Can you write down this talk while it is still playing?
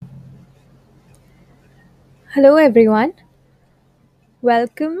Hello, everyone.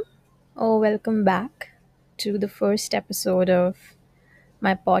 Welcome or welcome back to the first episode of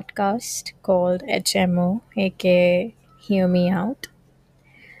my podcast called HMO, aka Hear Me Out,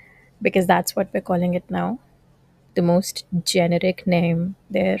 because that's what we're calling it now. The most generic name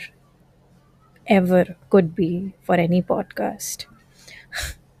there ever could be for any podcast.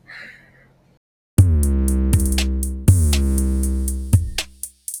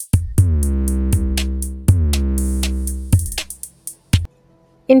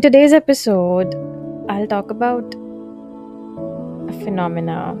 In today's episode, I'll talk about a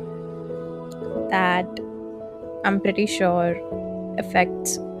phenomena that I'm pretty sure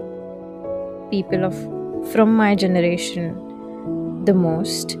affects people of from my generation the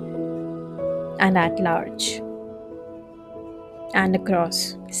most and at large and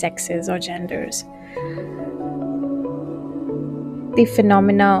across sexes or genders. The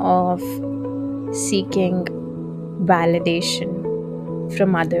phenomena of seeking validation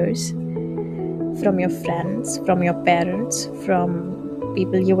from others, from your friends, from your parents, from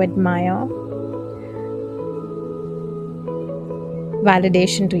people you admire,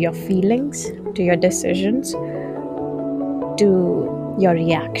 validation to your feelings, to your decisions, to your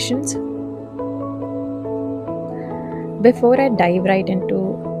reactions. Before I dive right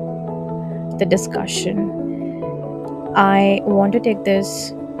into the discussion, I want to take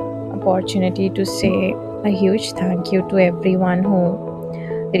this opportunity to say a huge thank you to everyone who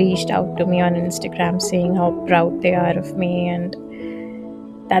reached out to me on Instagram saying how proud they are of me and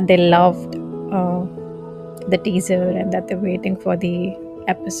that they loved the teaser and that they're waiting for the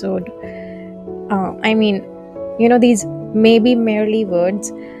episode. I mean, these may be merely words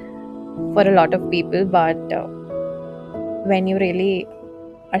for a lot of people, but when you really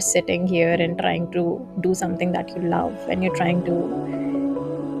are sitting here and trying to do something that you love, when you're trying to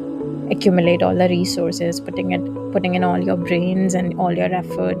accumulate all the resources, putting in all your brains and all your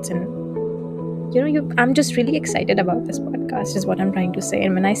efforts, and I'm just really excited about this podcast is what I'm trying to say.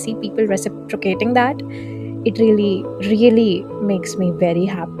 And when I see people reciprocating that, it really makes me very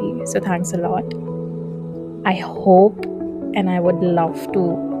happy. So thanks a lot. I hope and I would love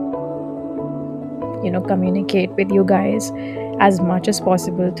to communicate with you guys as much as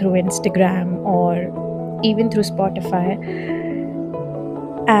possible through Instagram or even through Spotify.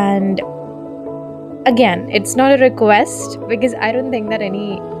 And again, it's not a request because I don't think that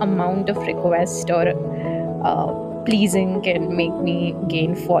any amount of request or pleasing can make me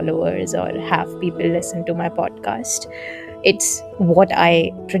gain followers or have people listen to my podcast. It's what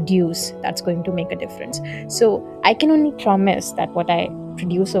I produce that's going to make a difference. So I can only promise that what I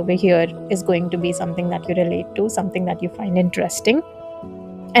produce over here is going to be something that you relate to, something that you find interesting.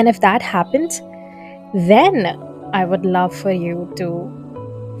 And if that happens, then I would love for you to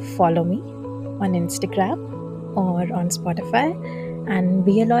follow me on Instagram or on Spotify and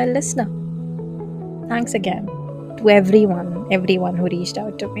be a loyal listener. Thanks again to everyone who reached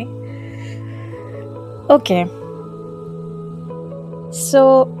out to me. Okay,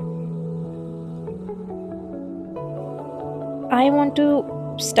 so I want to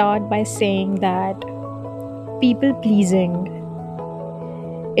start by saying that people pleasing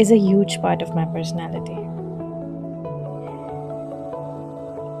is a huge part of my personality.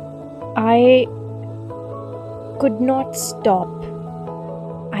 I could not stop.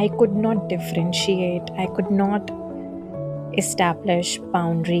 I could not differentiate. I could not establish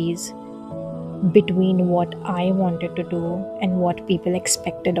boundaries between what I wanted to do and what people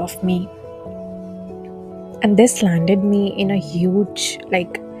expected of me. And this landed me in a huge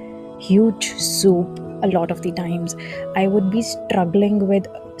soup a lot of the times. I would be struggling with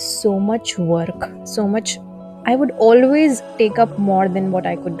so much work, so much. I would always take up more than what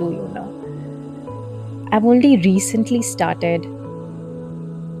I could do. I've only recently started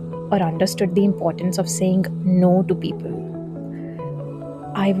or understood the importance of saying no to people.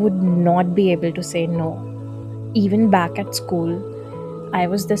 I would not be able to say no. Even back at school, I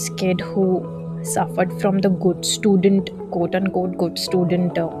was this kid who suffered from the good student, quote unquote, good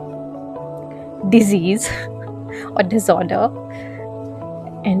student disease or disorder.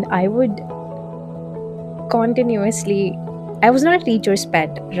 And I would continuously, I was not a teacher's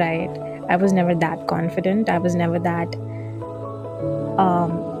pet, right? I was never that confident. I was never that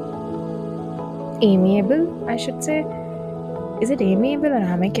amiable, I should say. Is it amiable or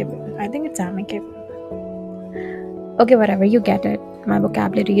amicable? I think it's amicable. Okay, whatever, you get it. My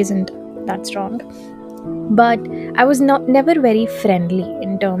vocabulary isn't that strong. But I was never very friendly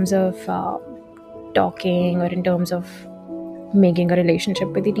in terms of talking or in terms of making a relationship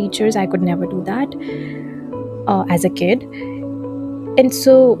with the teachers. I could never do that as a kid. And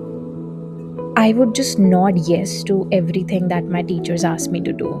so I would just nod yes to everything that my teachers asked me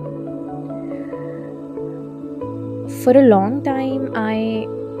to do. For a long time, I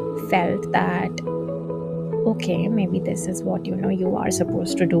felt that okay, maybe this is what you are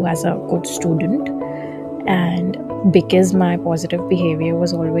supposed to do as a good student. And because my positive behavior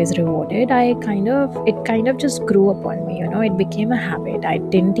was always rewarded, it kind of just grew upon me. It became a habit. I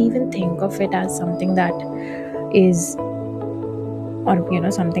didn't even think of it as something that is,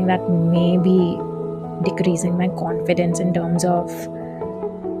 or something that may be decreasing my confidence in terms of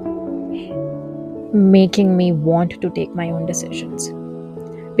making me want to take my own decisions,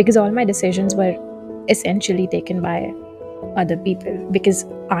 because all my decisions were essentially taken by other people, because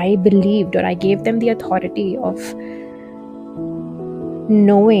I believed, or I gave them the authority of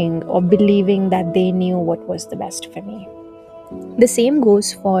knowing or believing that they knew what was the best for me. The same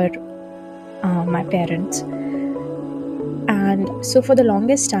goes for my parents. And so for the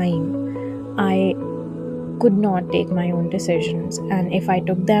longest time, I could not take my own decisions. And if I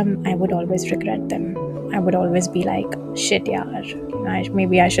took them, I would always regret them. I would always be like, shit, yaar.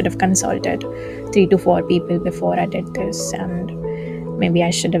 Maybe I should have consulted 3 to 4 people before I did this. And maybe I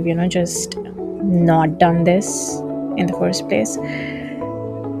should have, just not done this in the first place.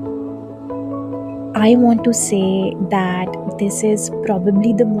 I want to say that this is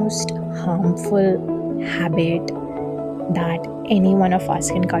probably the most harmful habit that any one of us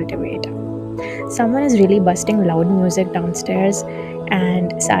can cultivate. Someone is really busting loud music downstairs,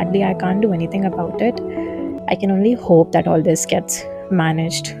 and sadly, I can't do anything about it. I can only hope that all this gets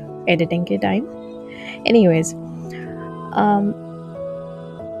managed editing ke time. Anyways, um,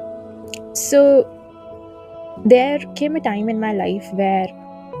 so there came a time in my life where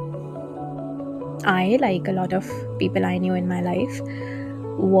I, like a lot of people I knew in my life,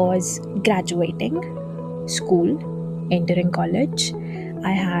 was graduating school, entering college.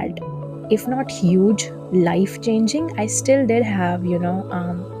 I had, if not huge, life changing, I still did have,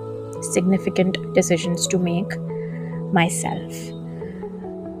 significant decisions to make myself.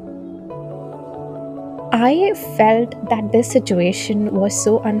 I felt that this situation was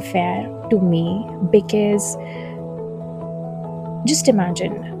so unfair to me because just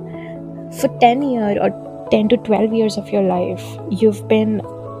imagine, for 10 years or 10 to 12 years of your life, you've been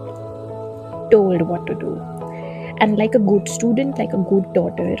told what to do. And like a good student, like a good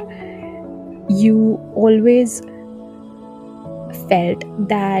daughter, you always felt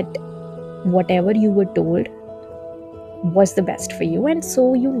that whatever you were told was the best for you, and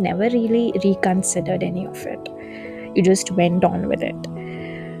so you never really reconsidered any of it. You just went on with it.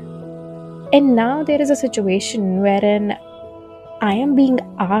 And now there is a situation wherein I am being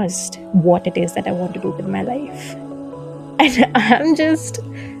asked what it is that I want to do with my life. And I'm just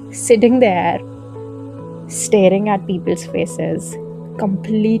sitting there staring at people's faces,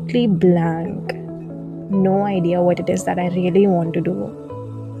 completely blank, no idea what it is that I really want to do,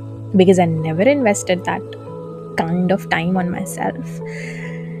 because I never invested that kind of time on myself.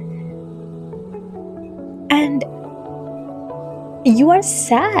 And you are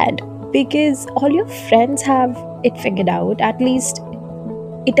sad because all your friends have it figured out. At least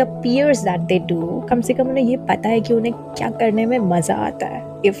it appears that they do. कम से कम उन्हें ये पता है कि उन्हें क्या करने में मज़ा आता है.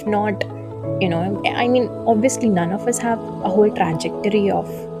 If not, I mean, obviously none of us have a whole trajectory of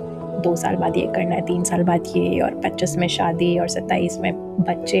 2 साल बाद ये करना है, 3 साल बाद ये, और 25 में शादी और 27 में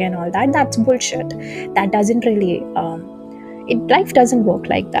बच्चे and all that. That's bullshit. That doesn't really, life doesn't work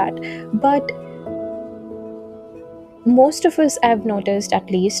like that. But most of us, I've noticed, at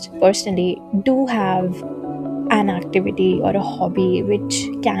least personally, do have an activity or a hobby which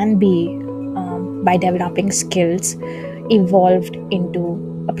can be, by developing skills, evolved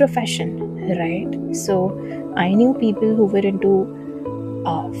into a profession, right? So I knew people who were into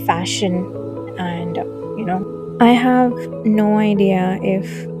fashion, and I have no idea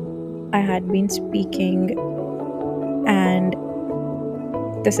if I had been speaking and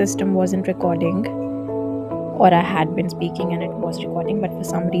the system wasn't recording, or I had been speaking and it was recording, but for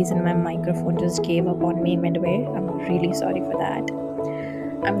some reason my microphone just gave up on me midway. I'm really sorry for that.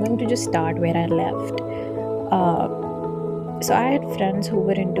 I'm going to just start where I left. So I had friends who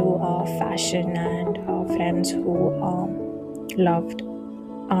were into fashion, and friends who loved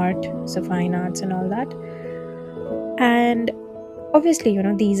art, so fine arts and all that. And obviously,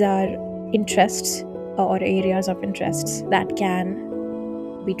 these are interests or areas of interests that can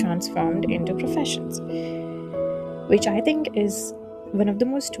be transformed into professions, which I think is one of the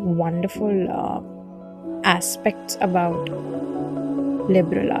most wonderful aspects about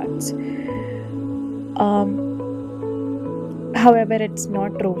liberal arts. However, it's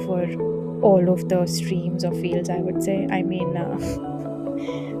not true for all of the streams or fields, I would say. I mean,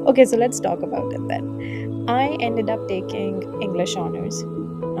 Okay, so let's talk about it then. I ended up taking English honors,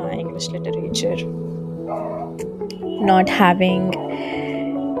 English literature, not having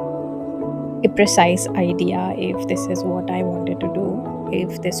a precise idea if this is what I wanted to do,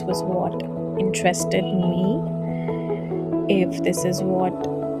 if this was what interested me, if this is what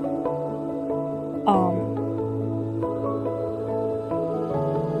um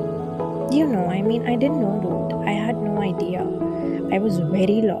I mean, I didn't know, dude. I had no idea. I was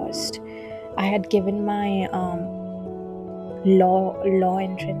very lost. I had given my law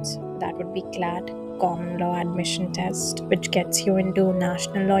entrance, that would be CLAT, common law admission test, which gets you into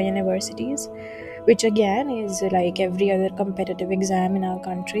national law universities, which again is like every other competitive exam in our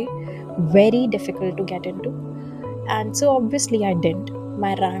country, very difficult to get into. And so obviously I didn't.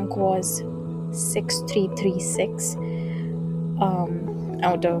 My rank was 6336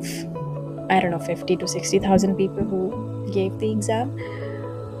 out of, I don't know, 50 to 60,000 people who gave the exam.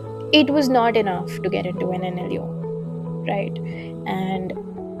 It was not enough to get into an NLU, right? And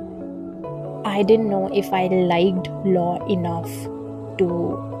I didn't know if I liked law enough to,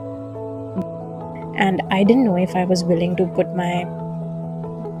 and I didn't know if I was willing to put my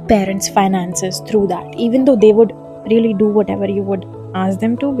parents' finances through that, even though they would really do whatever you would ask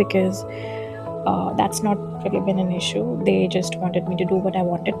them to, because that's not really been an issue. They just wanted me to do what I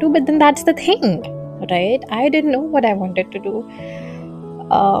wanted to, but then that's the thing, right? I didn't know what I wanted to do.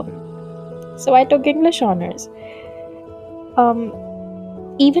 So I took English honors. Um,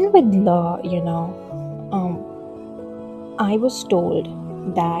 Even with law, I was told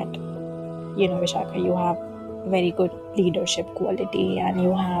that, Vishaka, you have very good leadership quality and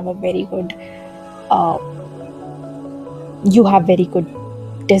uh, you have very good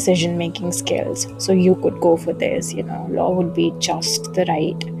decision making skills. So you could go for this, law would be just the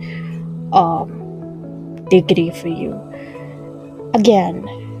right degree for you. Again,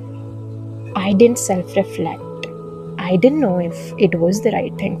 I didn't self reflect. I didn't know if it was the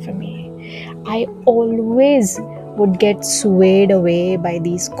right thing for me. I always would get swayed away by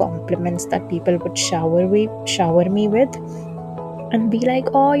these compliments that people would shower me with, and be like,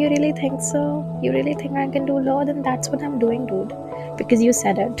 "Oh, you really think so? You really think I can do law? Then that's what I'm doing, dude, because you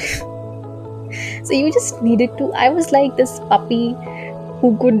said it." So you just needed to. I was like this puppy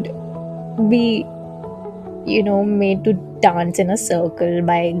who could be, made to dance in a circle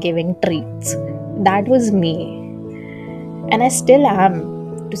by giving treats. That was me. And I still am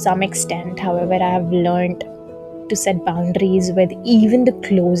to some extent. However, I have learned to set boundaries with even the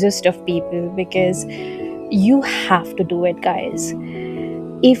closest of people, because you have to do it, guys.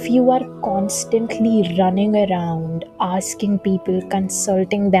 If you are constantly running around asking people,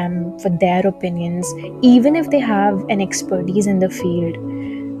 consulting them for their opinions, even if they have an expertise in the field,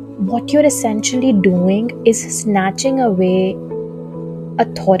 what you're essentially doing is snatching away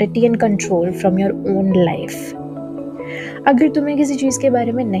authority and control from your own life. अगर तुम्हें किसी चीज़ के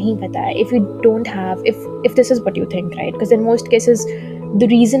बारे में नहीं पता है, if you don't have, if this is what you think, right? Because in most cases, the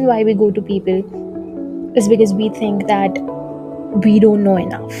reason why we go to people is because we think that we don't know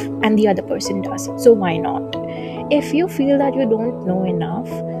enough and the other person does. So why not? If you feel that you don't know enough,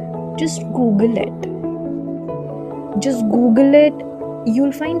 just Google it. Just Google it.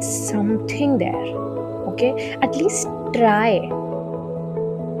 You'll find something there. Okay? At least try.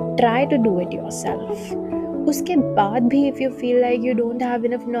 Try to do it yourself. उसके बाद भी, if you feel like you don't have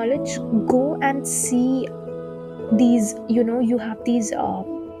enough knowledge, go and see these, you have these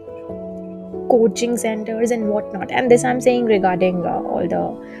coaching centers and whatnot. And this I'm saying regarding all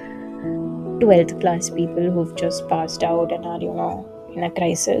the 12th class people who've just passed out and are, in a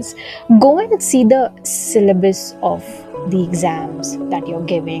crisis. Go and see the syllabus of the exams that you're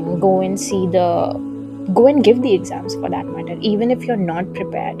giving. Go and give the exams, for that matter. Even if you're not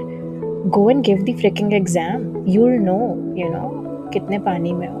prepared, go and give the freaking exam. You'll know, कितने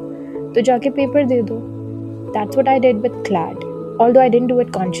पानी में हो, तो जाके paper दे दो. That's what I did with CLAD. Although I didn't do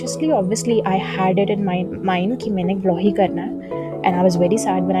it consciously, obviously I had it in my mind कि मैंने law ही करना है. And I was very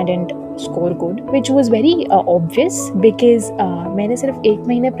sad when I didn't score good, which was very obvious, because मैंने सिर्फ 1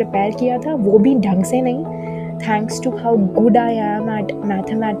 महीने prepare किया था, वो भी ढंग से नहीं. Thanks to how good I am at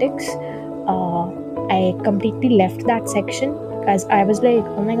mathematics, I completely left that section, because I was like,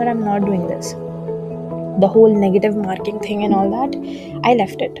 oh my god, I'm not doing this. The whole negative marking thing and all that, I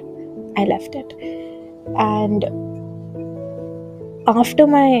left it. And after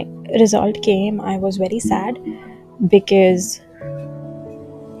my result came, I was very sad, because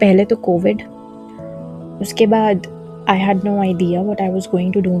पहले तो COVID, उसके बाद I had no idea what I was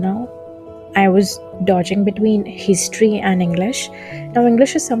going to do now. I was dodging between history and English. Now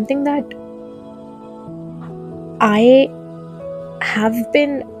English is something that I have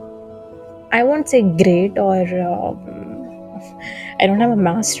been, I won't say great, or I don't have a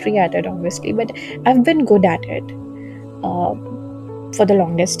mastery at it, obviously, but I've been good at it uh, for the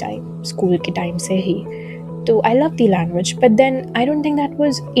longest time. School ke time se hi. So I love the language, but then I don't think that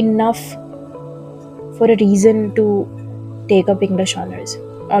was enough for a reason to take up English honors.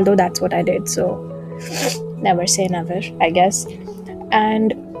 Although that's what I did, so never say never, I guess.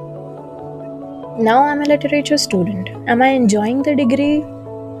 And now I'm a literature student. Am I enjoying the degree?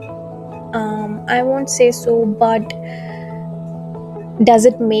 I won't say so, but does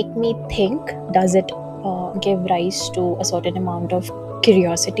it make me think? Does it give rise to a certain amount of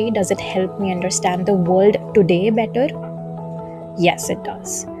curiosity? Does it help me understand the world today better? Yes, it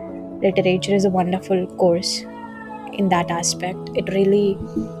does. Literature is a wonderful course in that aspect. It really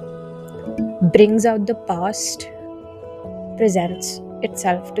brings out the past, presents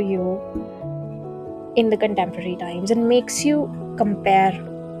itself to you in the contemporary times, and makes you compare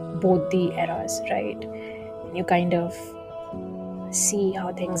both the eras, right? You kind of see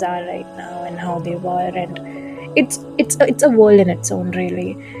how things are right now and how they were, and it's a world in its own,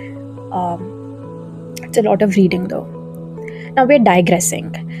 really. It's a lot of reading, though. Now we're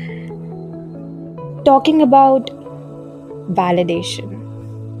digressing, talking about validation,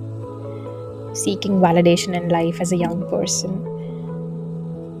 seeking validation in life as a young person.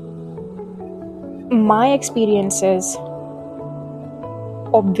 My experiences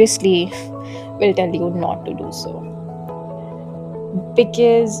obviously will tell you not to do so,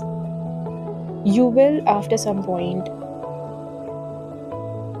 because you will, after some point,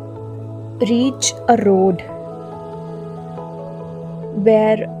 reach a road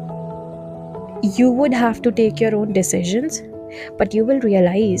where you would have to take your own decisions, but you will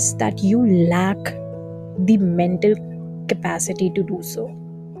realize that you lack the mental capacity to do so.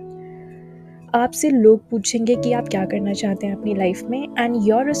 आपसे लोग पूछेंगे कि आप क्या करना चाहते हैं अपनी लाइफ में, and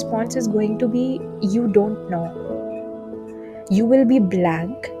your response is going to be you don't know. You will be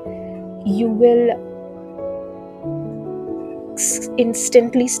blank. You will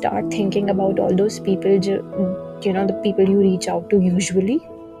instantly start thinking about all those people, the people you reach out to usually.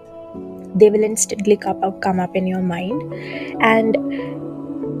 They will instantly come up in your mind, and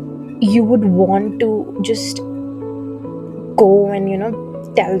you would want to just go and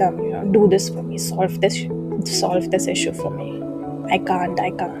tell them, do this for me, solve this issue for me. I can't.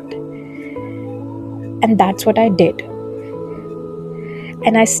 And that's what I did.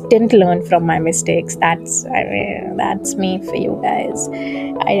 And I didn't learn from my mistakes. That's me for you guys.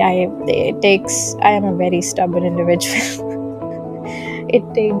 I am a very stubborn individual. It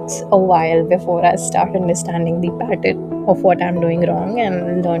takes a while before I start understanding the pattern of what I'm doing wrong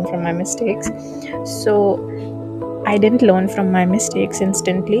and learn from my mistakes. So I didn't learn from my mistakes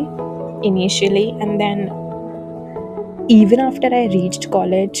instantly, initially, and then even after I reached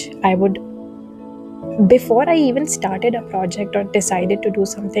college, before I even started a project or decided to do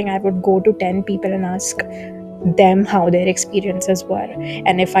something, I would go to 10 people and ask them how their experiences were,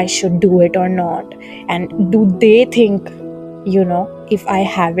 and if I should do it or not, and do they think, if I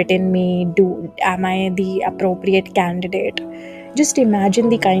have it in me, am I the appropriate candidate? Just imagine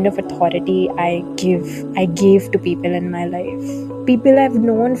the kind of authority I gave to people in my life, people I've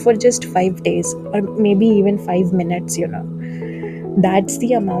known for just 5 days or maybe even 5 minutes. That's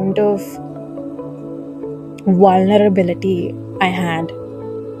the amount of vulnerability I had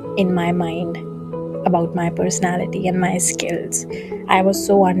in my mind about my personality and my skills. I was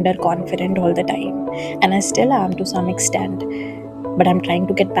so underconfident all the time, and I still am to some extent, but I'm trying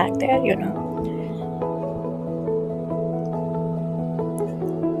to get back there.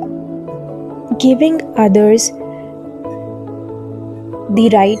 Giving others the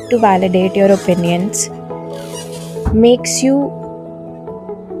right to validate your opinions makes you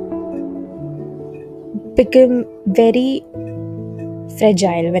become very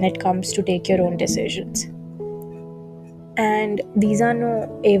fragile when it comes to take your own decisions. And these are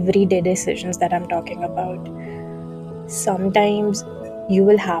no everyday decisions that I'm talking about. Sometimes you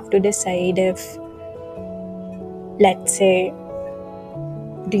will have to decide if, let's say,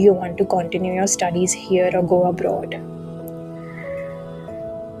 do you want to continue your studies here or go abroad?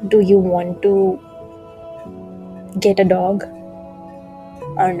 Do you want to get a dog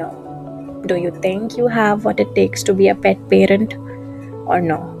or no? Do you think you have what it takes to be a pet parent or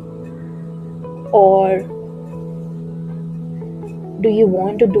no? Or do you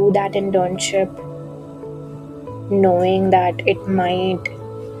want to do that internship knowing that it might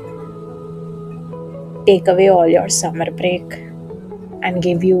take away all your summer break and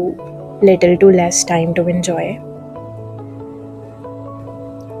give you little to less time to enjoy?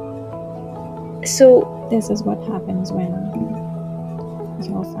 So this is what happens when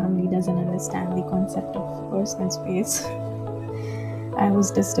your family doesn't understand the concept of personal space. I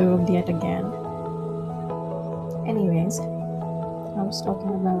was disturbed yet again. Anyways, I was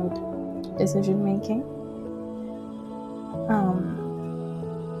talking about decision making. Um,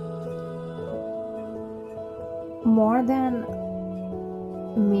 More than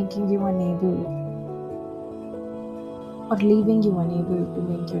making you unable or leaving you unable to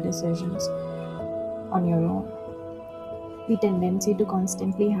make your decisions on your own, the tendency to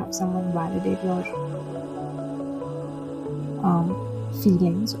constantly have someone validate your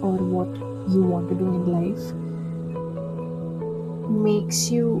feelings or what you want to do in life makes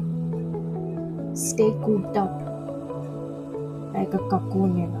you stay cooped up like a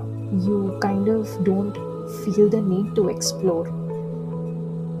cocoon, you know. You kind of don't feel the need to explore.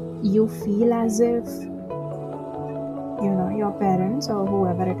 You feel as if, you know, your parents or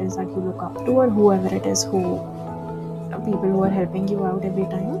whoever it is that you look up to, or whoever it is who, people who are helping you out every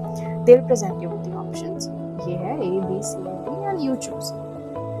time, they'll present you with the options. Yeah, A, B, C, and D, and you choose.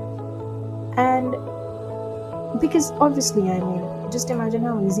 And because obviously, I mean, just imagine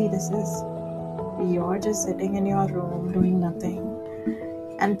how easy this is. You're just sitting in your room doing nothing,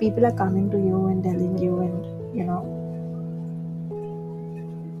 and people are coming to you and telling you, and you know,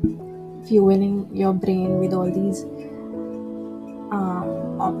 fueling your brain with all these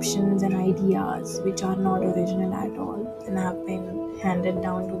options and ideas which are not original at all and have been handed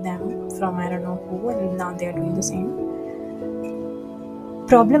down to them from I don't know who, and now they're doing the same.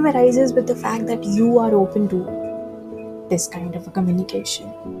 Problem arises with the fact that you are open to this kind of a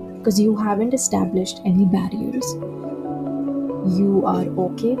communication because you haven't established any barriers. You are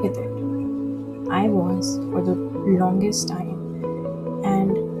okay with it. I was for the longest time.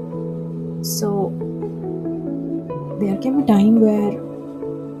 And so there came a time where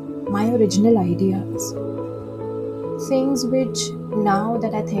my original ideas, things which now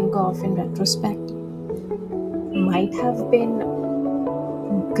that I think of in retrospect, might have been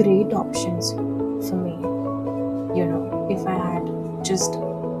great options for me, you know, if I had just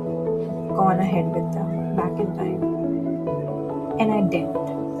gone ahead with them back in time. And I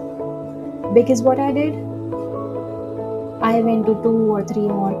didn't. Because what I did, I went to 2 or 3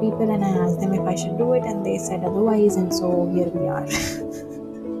 more people and I asked them if I should do it, and they said otherwise, and so here we are.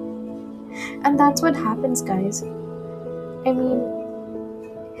 And that's what happens, guys. I mean,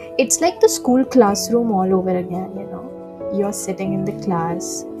 it's like the school classroom all over again, you know. You're sitting in the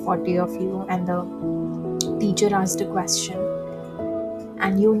class, 40 of you, and the teacher asked a question,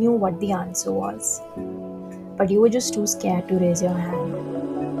 and you knew what the answer was, but you were just too scared to raise your hand.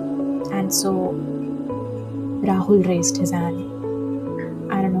 And so Rahul raised his hand.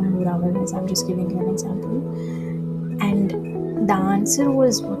 I don't know who Rahul is, I'm just giving you an example. And the answer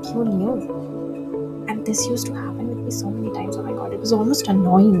was what you knew. And this used to happen with me so many times. Oh my god, it was almost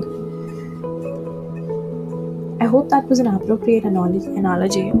annoying. I hope that was an appropriate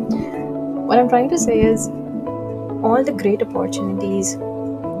analogy. What I'm trying to say is, all the great opportunities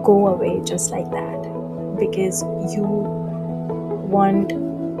go away just like that because you weren't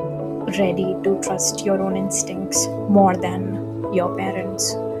ready to trust your own instincts more than your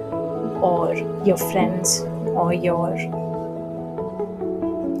parents or your friends or your,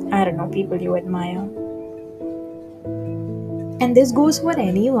 I don't know, people you admire. And this goes for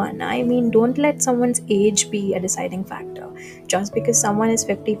anyone. I mean, don't let someone's age be a deciding factor. Just because someone is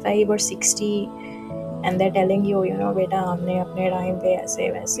 55 or 60 and they're telling you, you know, beta, हमने अपने time पे ऐसे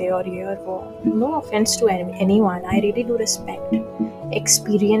वैसे और ये और वो. No offense to anyone. I really do respect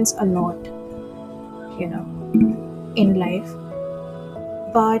experience a lot, you know, in life.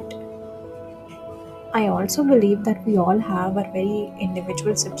 But I also believe that we all have our very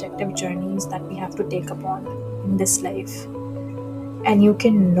individual subjective journeys that we have to take upon in this life. And you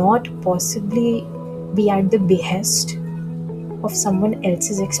cannot possibly be at the behest of someone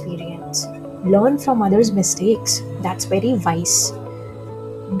else's experience. Learn from others' mistakes. That's very wise.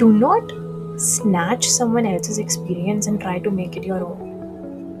 Do not snatch someone else's experience and try to make it your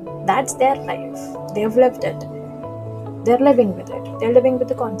own. That's their life. They've lived it. They're living with it. They're living with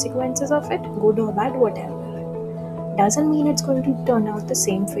the consequences of it, good or bad, whatever. Doesn't mean it's going to turn out the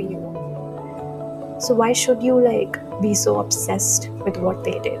same for you. So why should you be so obsessed with what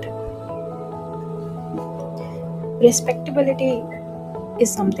they did? Respectability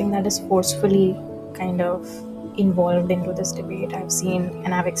is something that is forcefully kind of involved into this debate. I've seen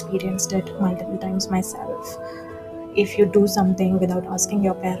and I've experienced it multiple times myself. If you do something without asking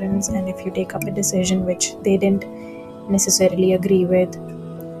your parents, and if you take up a decision which they didn't necessarily agree with,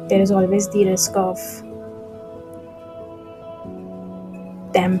 there is always the risk of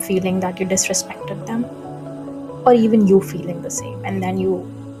them feeling that you disrespected them. or even you feeling the same, and then you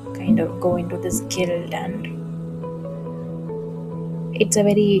kind of go into this guilt, and it's a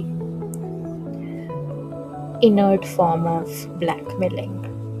very inert form of blackmailing.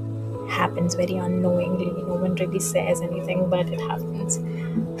 Happens very unknowingly, no one really says anything, but it happens.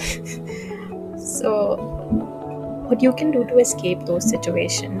 So what you can do to escape those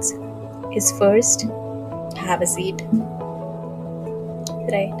situations is first have a seat,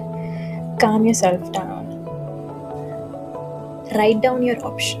 right? Calm yourself down, write down your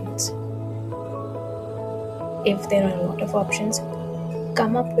options. If there are a lot of options,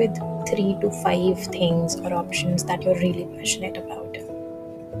 come up with 3 to 5 things or options that you're really passionate about.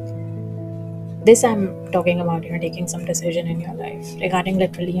 This I'm talking about you're taking some decision in your life regarding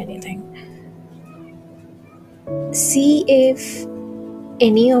literally anything. See if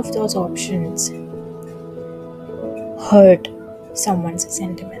any of those options hurt someone's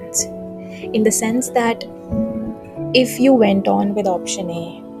sentiments. In the sense that if you went on with option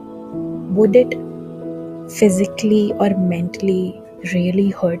A, would it physically or mentally really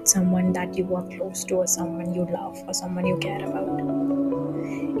hurt someone that you are close to, or someone you love, or someone you care about?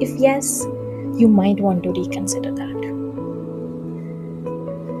 If yes, you might want to reconsider that.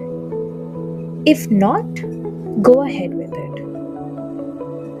 If not, go ahead with it.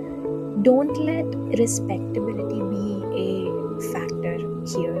 Don't let respectability be a factor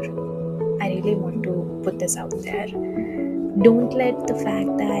here. I really want to put this out there. Don't let the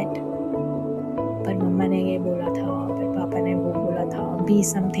fact that पर मम्मा ने ये बोला था, पर पापा ने वो बोला था, be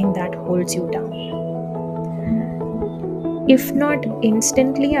something that holds you down. If not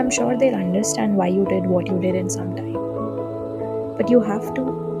instantly, I'm sure they'll understand why you did what you did in some time. But you have to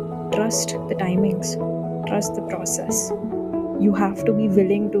trust the timings, trust the process. You have to be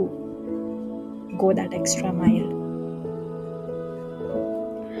willing to go that extra mile.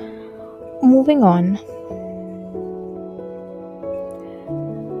 Moving on,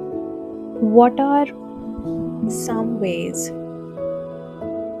 what are some ways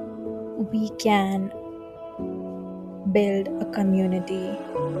we can build a community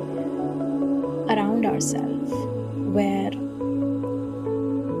around ourselves where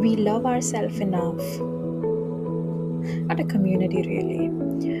we love ourselves enough? Not a community really.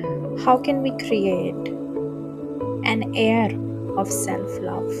 How can we create an air of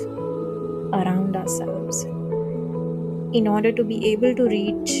self-love around ourselves in order to be able to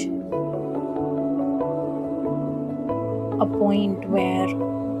reach a point where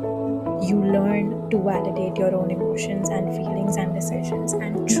you learn to validate your own emotions and feelings and decisions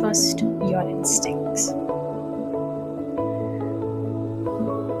and trust your instincts?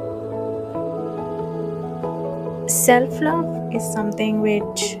 Self-love is something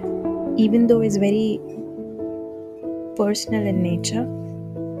which, even though is very personal in nature,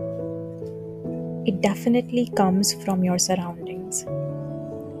 it definitely comes from your surroundings.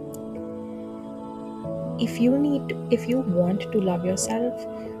 If you want to love yourself,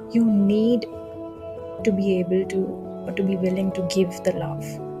 you need to be able to, or to be willing to give the love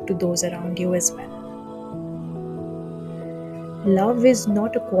to those around you as well. Love is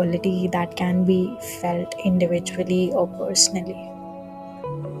not a quality that can be felt individually or personally.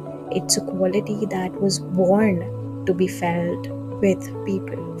 It's a quality that was born to be felt with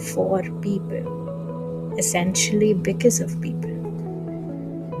people, for people, essentially because of people.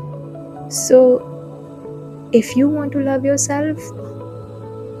 So, if you want to love yourself,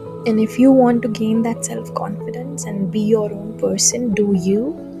 and if you want to gain that self-confidence and be your own person, do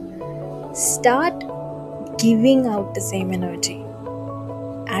you start giving out the same energy?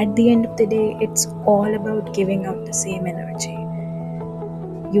 At the end of the day, it's all about giving out the same energy.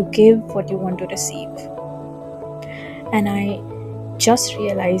 You give what you want to receive. And I just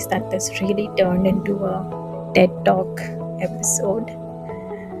realized that this really turned into a TED Talk episode.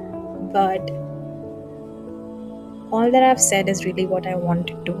 But all that I've said is really what I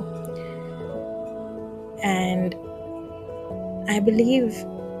wanted to. And I believe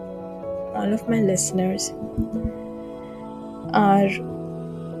all of my listeners are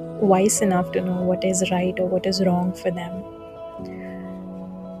wise enough to know what is right or what is wrong for them.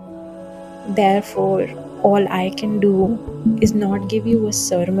 Therefore, all I can do is not give you a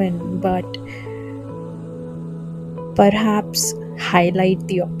sermon, but perhaps highlight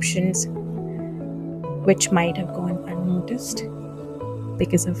the options which might have gone unnoticed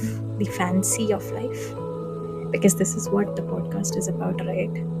because of the fancy of life. Because this is what the podcast is about,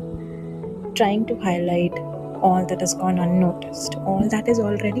 right? Trying to highlight all that has gone unnoticed, all that is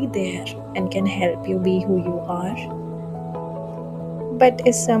already there and can help you be who you are, but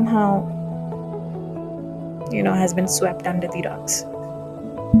is somehow, has been swept under the rugs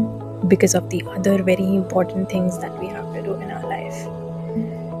because of the other very important things that we have to do in our life.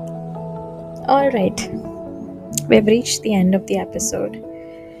 All right, we've reached the end of the episode.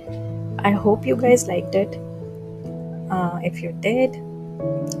 I hope you guys liked it. If you did,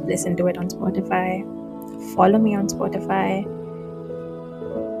 listen to it on Spotify, follow me on Spotify,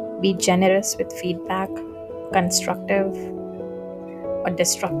 be generous with feedback, constructive or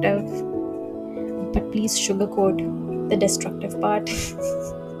destructive, but please sugarcoat the destructive part.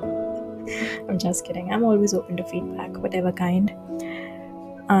 I'm just kidding. I'm always open to feedback, whatever kind.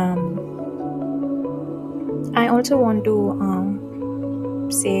 I also want to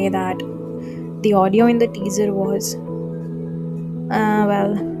say that the audio in the teaser was,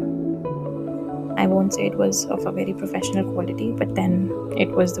 well, I won't say it was of a very professional quality, but then it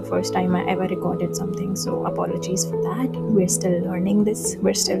was the first time I ever recorded something, so apologies for that. We're still learning this.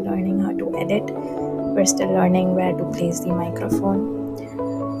 We're still learning how to edit. We're still learning where to place the microphone.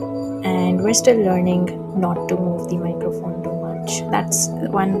 And we're still learning not to move the microphone too much. That's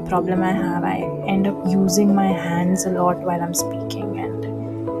one problem I have. I end up using my hands a lot while I'm speaking, and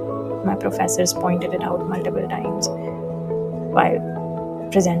my professors pointed it out multiple times while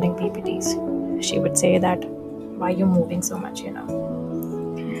presenting PPTs. She would say that, why are you moving so much,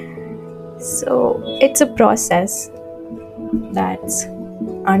 So it's a process that's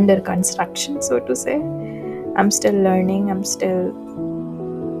under construction, so to say. I'm still learning. I'm still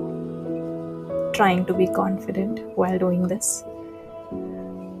trying to be confident while doing this.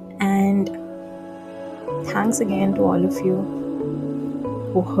 And thanks again to all of you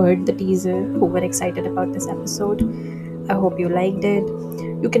who heard the teaser, who were excited about this episode. I hope you liked it.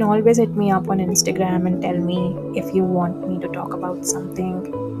 You can always hit me up on Instagram and tell me if you want me to talk about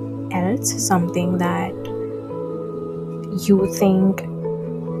something else, something that you think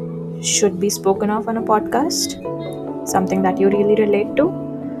should be spoken of on a podcast, something that you really relate to.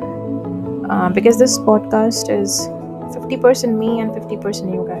 Because this podcast is 50% me and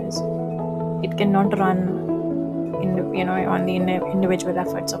 50% you guys. It cannot run on the individual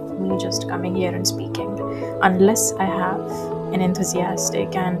efforts of me just coming here and speaking, unless I have an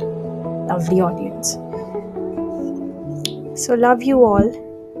enthusiastic and lovely audience. So love you all,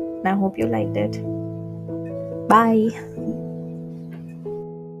 and I hope you liked it. Bye.